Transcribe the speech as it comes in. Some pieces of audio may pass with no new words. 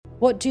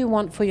What do you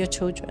want for your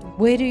children?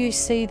 Where do you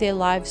see their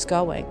lives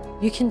going?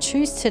 You can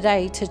choose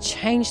today to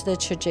change the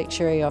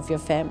trajectory of your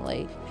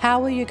family.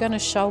 How are you going to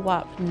show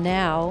up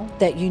now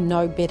that you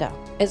know better?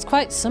 It's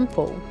quite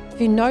simple.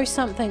 If you know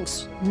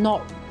something's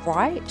not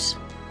right,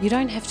 you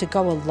don't have to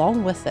go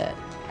along with it.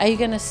 Are you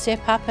going to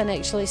step up and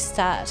actually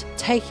start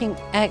taking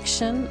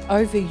action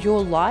over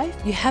your life?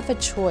 You have a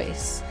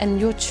choice, and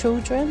your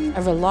children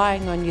are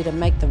relying on you to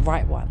make the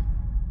right one.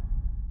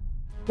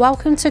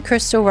 Welcome to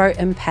Crystal Road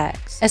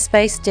Impacts, a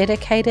space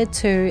dedicated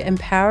to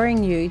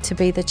empowering you to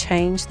be the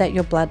change that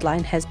your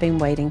bloodline has been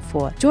waiting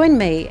for. Join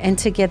me, and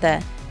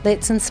together,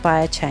 let's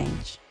inspire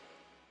change.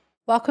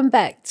 Welcome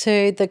back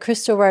to the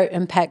Crystal Road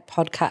Impact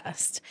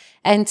podcast.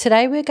 And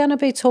today we're going to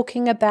be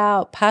talking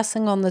about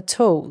passing on the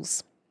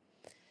tools.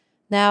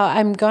 Now,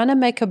 I'm going to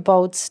make a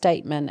bold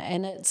statement,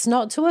 and it's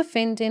not to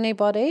offend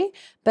anybody,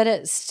 but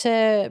it's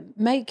to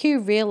make you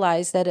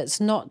realize that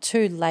it's not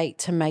too late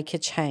to make a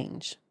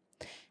change.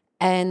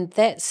 And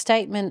that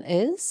statement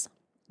is,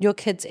 your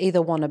kids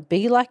either want to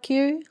be like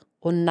you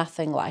or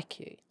nothing like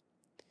you.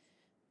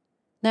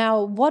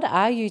 Now, what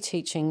are you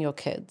teaching your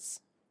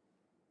kids?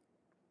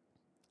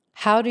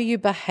 How do you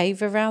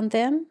behave around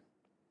them?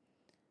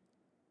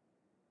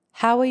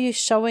 How are you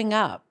showing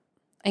up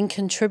and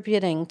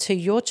contributing to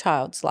your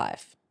child's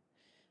life?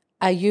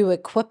 Are you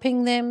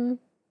equipping them,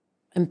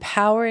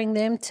 empowering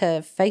them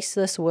to face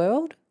this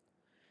world?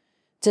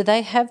 Do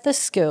they have the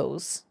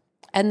skills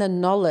and the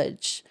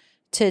knowledge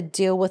to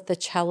deal with the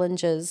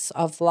challenges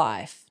of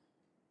life?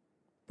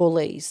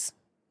 Bullies.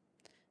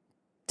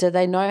 Do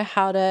they know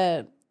how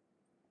to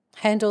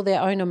handle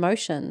their own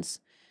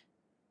emotions?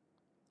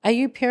 Are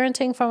you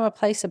parenting from a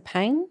place of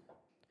pain?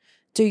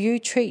 Do you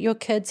treat your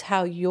kids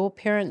how your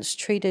parents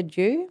treated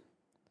you?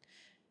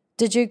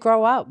 Did you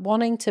grow up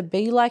wanting to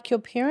be like your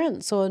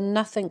parents or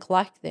nothing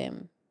like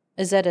them?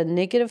 Is that a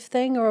negative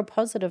thing or a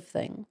positive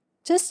thing?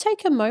 Just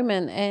take a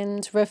moment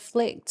and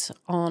reflect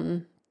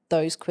on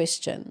those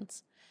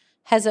questions.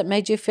 Has it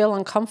made you feel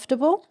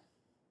uncomfortable?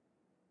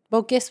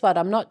 Well, guess what?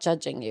 I'm not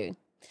judging you.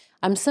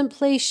 I'm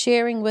simply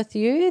sharing with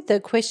you the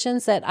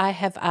questions that I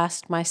have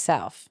asked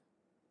myself.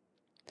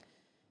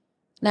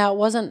 Now, it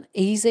wasn't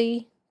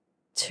easy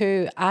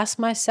to ask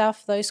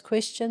myself those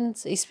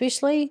questions,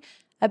 especially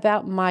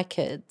about my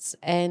kids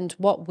and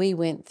what we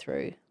went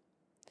through.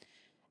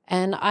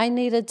 And I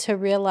needed to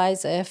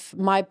realize if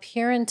my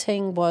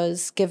parenting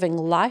was giving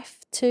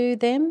life to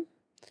them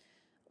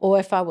or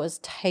if I was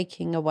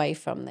taking away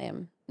from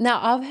them. Now,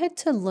 I've had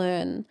to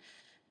learn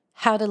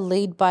how to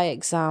lead by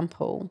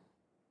example.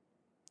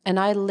 And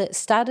I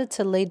started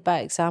to lead by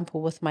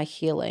example with my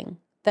healing.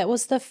 That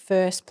was the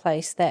first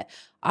place that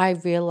I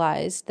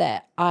realized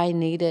that I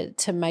needed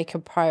to make a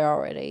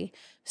priority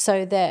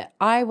so that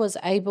I was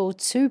able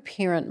to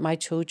parent my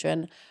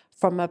children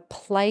from a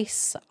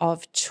place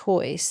of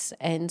choice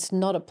and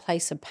not a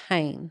place of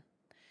pain.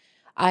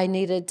 I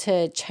needed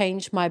to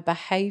change my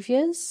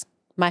behaviors,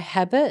 my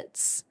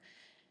habits,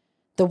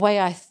 the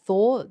way I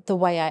thought, the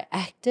way I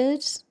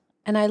acted,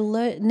 and I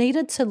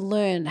needed to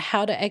learn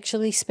how to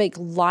actually speak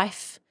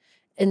life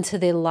into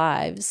their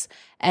lives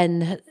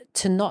and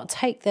to not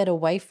take that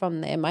away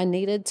from them. I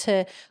needed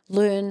to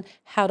learn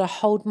how to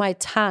hold my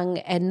tongue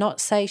and not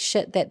say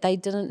shit that they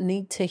didn't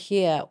need to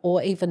hear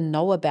or even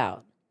know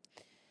about.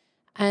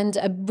 And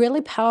a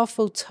really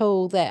powerful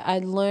tool that I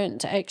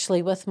learned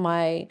actually with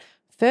my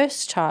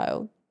first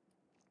child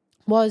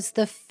was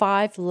the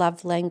 5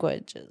 love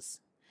languages.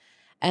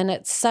 And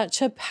it's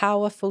such a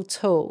powerful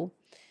tool.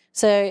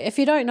 So if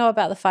you don't know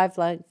about the 5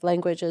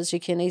 languages, you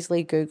can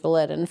easily Google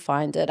it and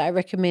find it. I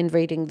recommend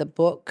reading the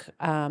book.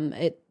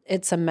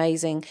 It's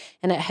amazing.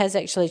 And it has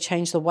actually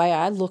changed the way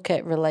I look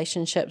at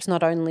relationships,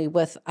 not only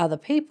with other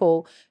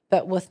people,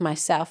 but with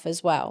myself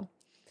as well.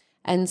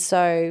 And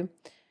so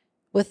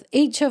with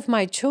each of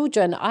my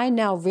children, I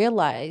now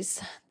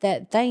realize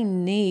that they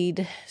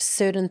need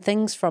certain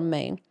things from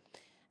me.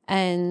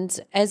 And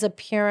as a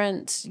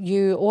parent,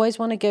 you always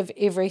want to give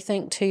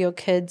everything to your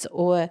kids,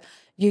 or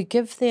you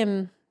give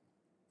them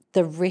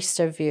the rest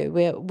of you.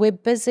 We're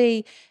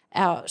busy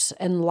out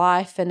in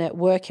life and at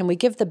work, and we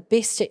give the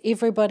best to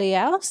everybody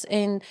else.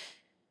 And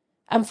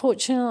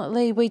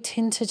unfortunately, we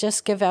tend to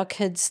just give our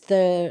kids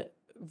the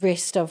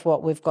rest of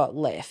what we've got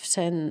left,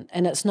 and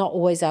it's not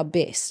always our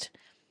best.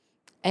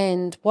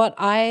 And what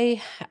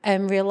I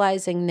am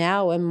realizing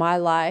now in my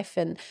life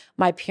and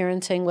my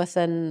parenting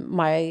within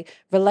my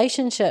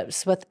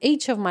relationships with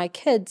each of my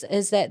kids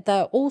is that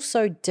they're all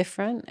so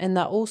different and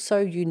they're all so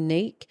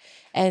unique,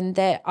 and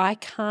that I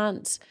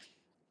can't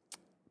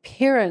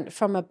parent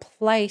from a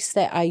place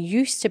that I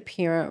used to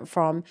parent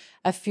from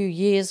a few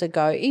years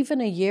ago,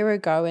 even a year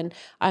ago. And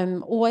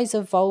I'm always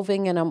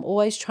evolving and I'm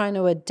always trying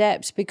to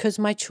adapt because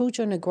my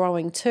children are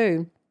growing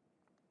too.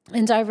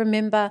 And I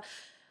remember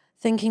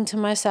thinking to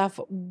myself,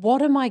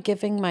 what am I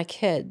giving my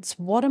kids?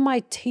 What am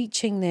I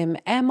teaching them?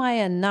 Am I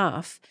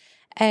enough?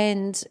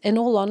 And in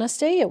all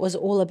honesty, it was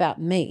all about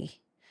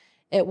me.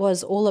 It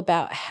was all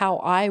about how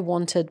I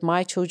wanted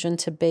my children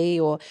to be,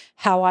 or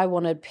how I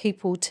wanted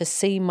people to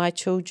see my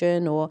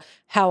children, or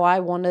how I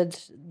wanted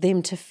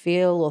them to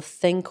feel or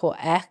think or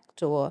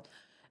act, or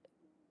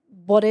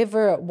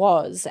whatever it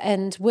was.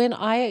 And when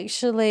I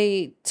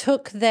actually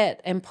took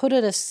that and put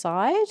it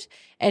aside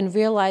and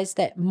realized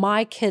that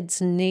my kids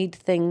need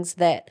things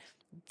that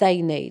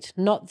they need,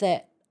 not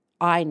that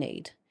I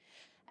need.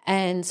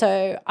 And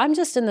so I'm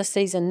just in the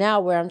season now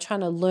where I'm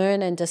trying to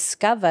learn and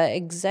discover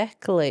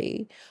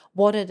exactly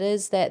what it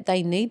is that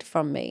they need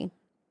from me.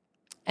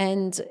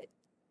 And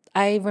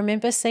I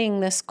remember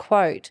seeing this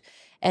quote,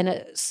 and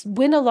it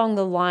went along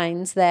the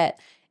lines that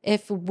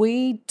if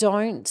we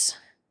don't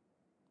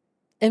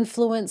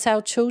influence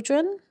our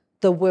children,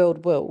 the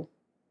world will.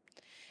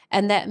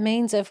 And that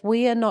means if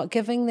we are not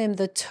giving them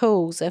the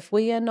tools, if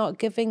we are not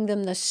giving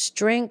them the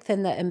strength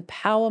and the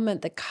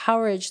empowerment, the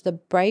courage, the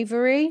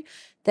bravery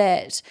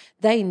that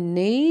they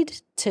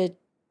need to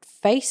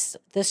face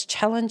this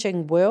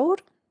challenging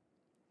world,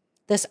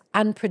 this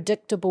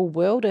unpredictable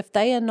world, if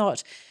they are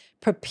not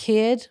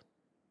prepared,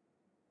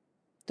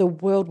 the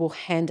world will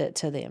hand it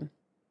to them.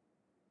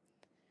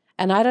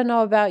 And I don't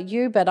know about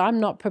you, but I'm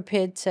not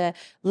prepared to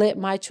let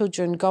my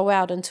children go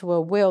out into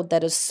a world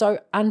that is so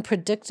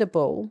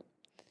unpredictable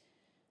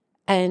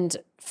and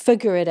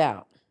figure it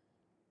out.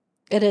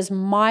 It is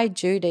my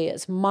duty,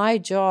 it's my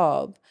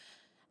job,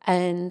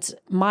 and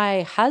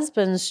my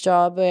husband's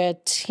job. We're a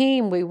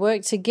team, we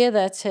work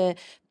together to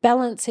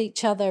balance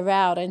each other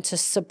out and to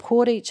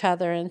support each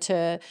other and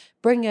to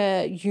bring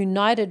a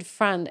united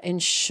front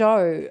and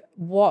show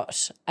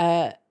what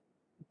a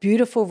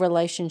beautiful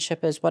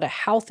relationship is, what a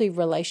healthy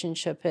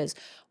relationship is,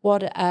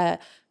 what a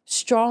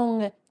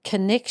strong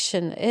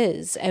connection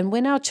is. And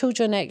when our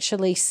children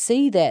actually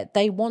see that,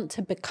 they want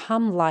to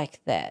become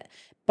like that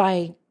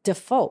by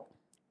default.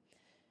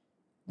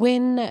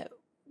 When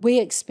we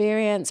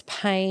experience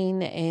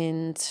pain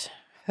and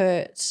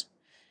hurt,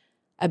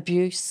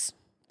 abuse,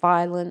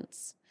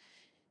 violence,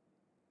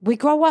 we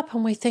grow up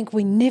and we think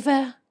we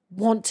never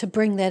want to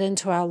bring that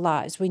into our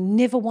lives. We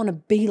never want to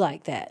be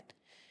like that.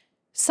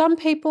 Some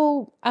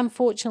people,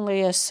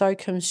 unfortunately, are so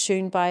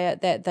consumed by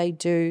it that they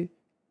do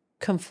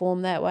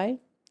conform that way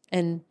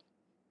and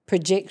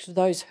project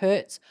those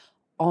hurts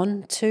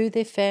onto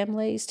their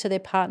families, to their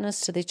partners,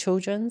 to their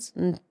children,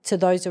 and to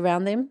those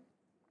around them.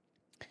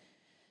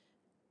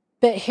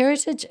 But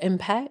Heritage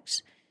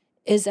Impact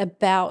is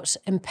about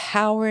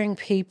empowering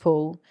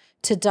people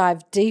to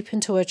dive deep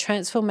into a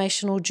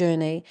transformational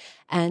journey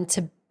and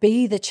to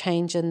be the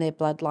change in their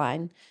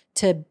bloodline,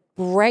 to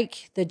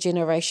break the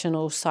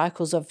generational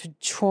cycles of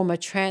trauma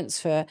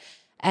transfer,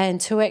 and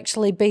to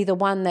actually be the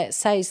one that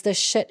says this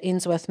shit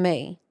ends with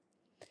me.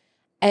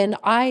 And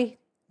I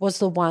was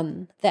the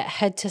one that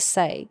had to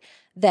say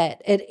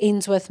that it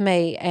ends with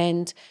me,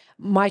 and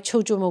my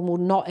children will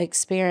not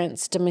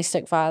experience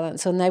domestic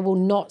violence, and they will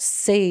not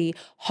see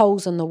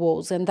holes in the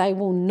walls, and they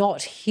will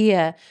not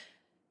hear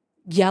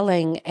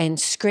yelling and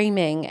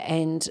screaming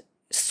and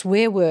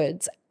swear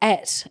words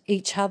at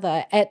each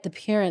other, at the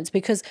parents,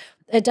 because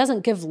it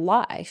doesn't give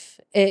life.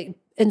 It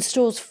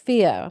installs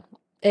fear.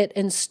 It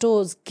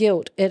installs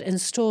guilt. It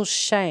installs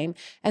shame.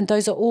 And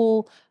those are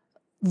all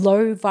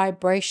low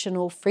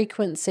vibrational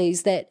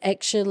frequencies that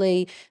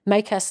actually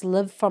make us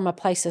live from a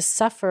place of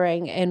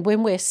suffering. And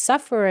when we're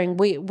suffering,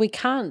 we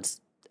can't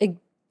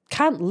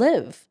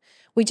live.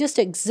 We just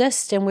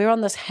exist, and we're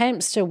on this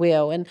hamster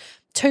wheel. And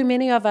too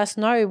many of us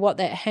know what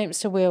that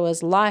hamster wheel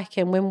is like.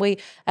 And when we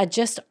are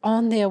just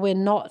on there, we're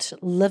not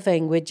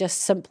living, we're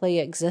just simply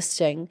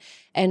existing.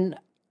 And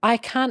I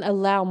can't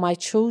allow my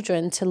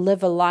children to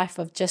live a life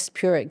of just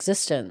pure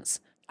existence.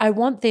 I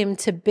want them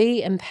to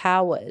be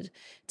empowered,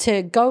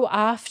 to go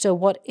after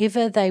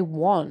whatever they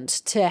want,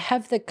 to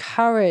have the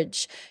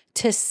courage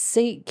to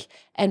seek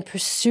and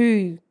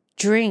pursue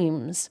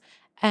dreams,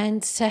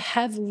 and to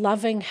have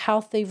loving,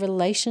 healthy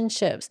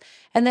relationships.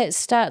 And that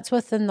starts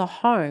within the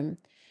home.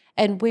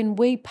 And when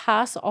we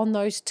pass on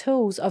those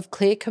tools of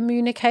clear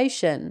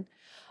communication,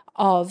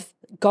 of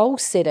goal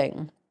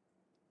setting,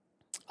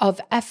 of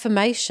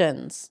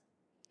affirmations,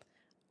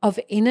 of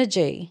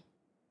energy,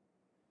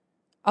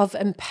 of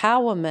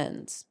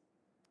empowerment,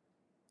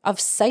 of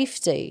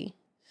safety,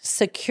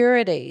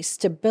 security,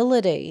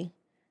 stability,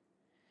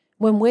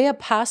 when we are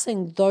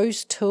passing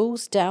those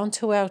tools down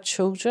to our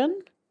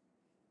children,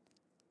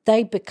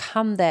 they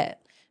become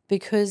that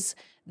because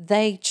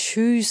they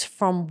choose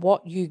from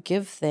what you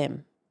give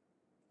them.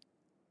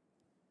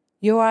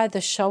 You're either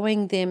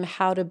showing them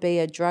how to be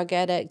a drug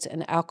addict,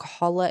 an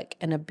alcoholic,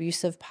 an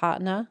abusive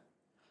partner,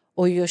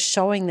 or you're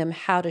showing them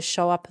how to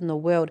show up in the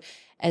world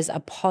as a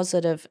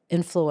positive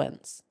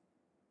influence.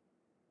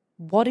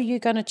 What are you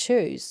going to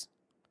choose?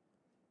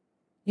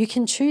 You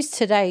can choose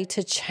today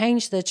to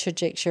change the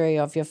trajectory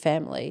of your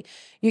family.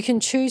 You can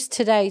choose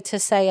today to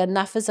say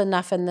enough is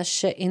enough and this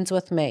shit ends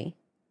with me.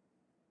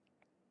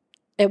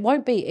 It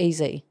won't be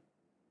easy.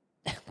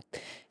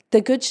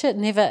 The good shit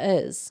never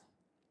is.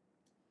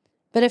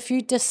 But if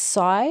you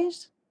decide,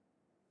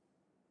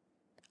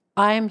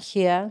 I am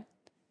here,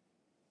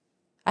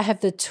 I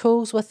have the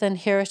tools within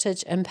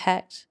Heritage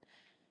Impact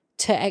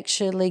to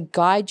actually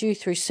guide you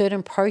through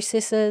certain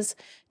processes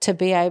to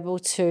be able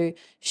to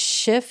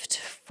shift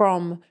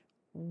from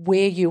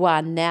where you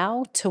are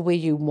now to where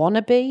you want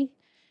to be,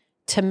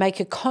 to make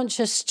a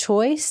conscious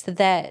choice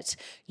that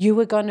you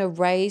are going to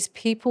raise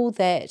people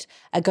that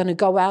are going to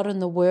go out in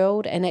the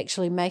world and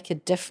actually make a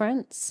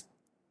difference.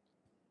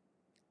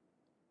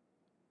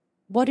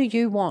 What do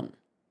you want?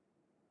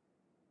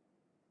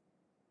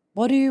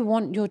 What do you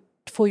want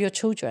for your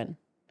children?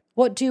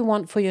 What do you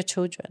want for your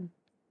children?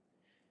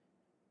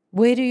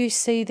 Where do you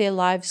see their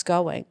lives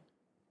going?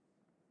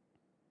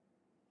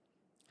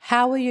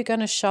 How are you going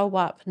to show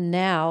up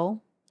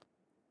now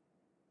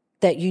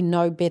that you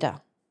know better?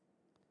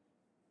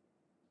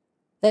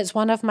 That's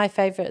one of my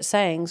favorite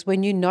sayings.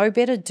 When you know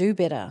better, do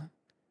better.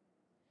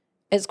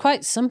 It's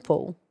quite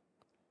simple.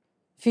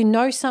 If you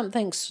know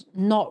something's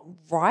not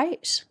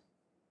right,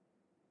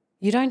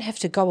 you don't have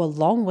to go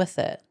along with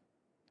it.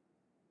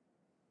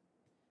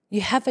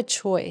 You have a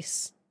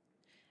choice,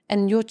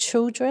 and your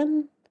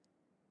children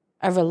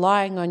are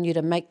relying on you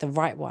to make the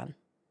right one.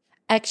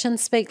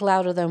 Actions speak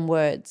louder than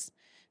words.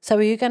 So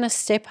are you going to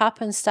step up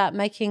and start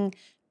making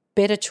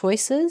better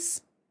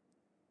choices?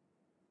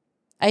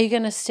 Are you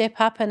going to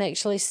step up and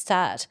actually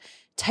start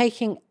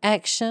taking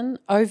action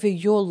over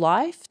your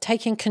life,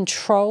 taking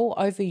control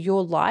over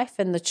your life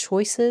and the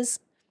choices?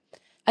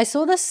 I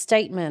saw this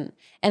statement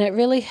and it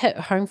really hit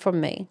home for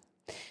me.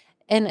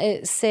 And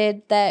it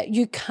said that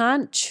you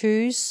can't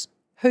choose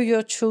who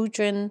your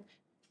children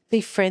be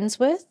friends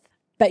with,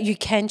 but you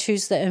can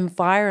choose the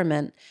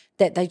environment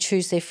that they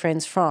choose their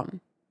friends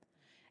from.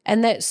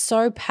 And that's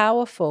so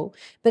powerful,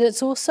 but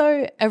it's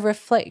also a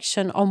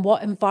reflection on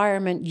what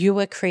environment you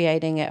are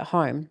creating at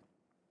home.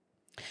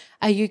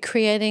 Are you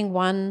creating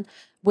one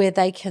where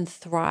they can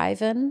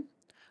thrive in,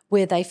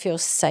 where they feel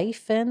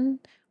safe in,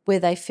 where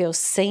they feel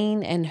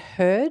seen and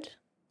heard?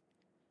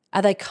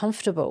 Are they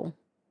comfortable?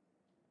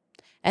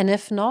 And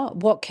if not,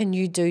 what can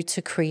you do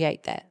to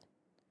create that?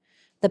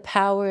 The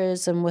power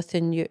is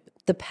within you.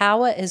 The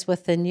power is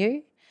within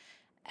you,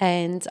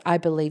 and I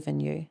believe in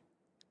you.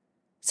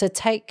 So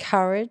take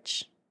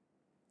courage,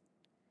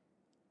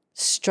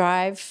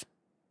 strive,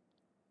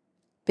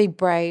 be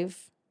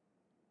brave,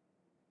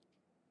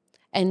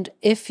 and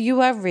if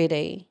you are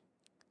ready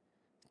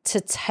to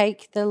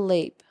take the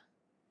leap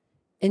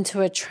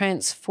into a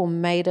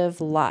transformative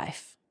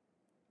life,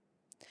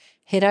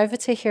 head over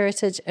to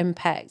Heritage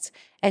Impact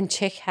and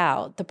check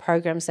out the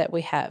programs that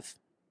we have.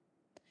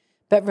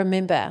 But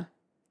remember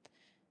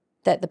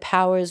that the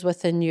power is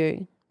within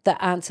you,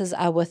 the answers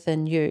are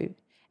within you,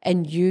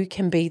 and you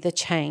can be the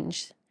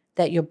change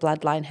that your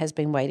bloodline has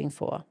been waiting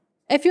for.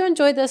 If you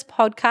enjoyed this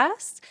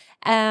podcast,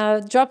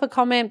 drop a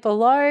comment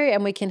below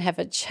and we can have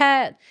a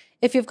chat.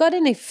 If you've got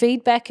any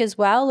feedback as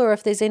well, or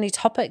if there's any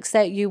topics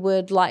that you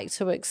would like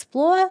to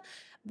explore,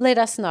 let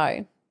us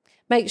know.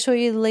 Make sure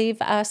you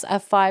leave us a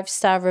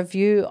 5-star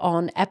review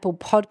on Apple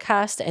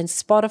Podcast and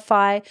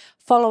Spotify.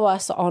 Follow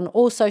us on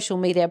all social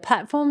media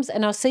platforms,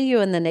 and I'll see you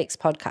in the next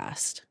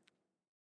podcast.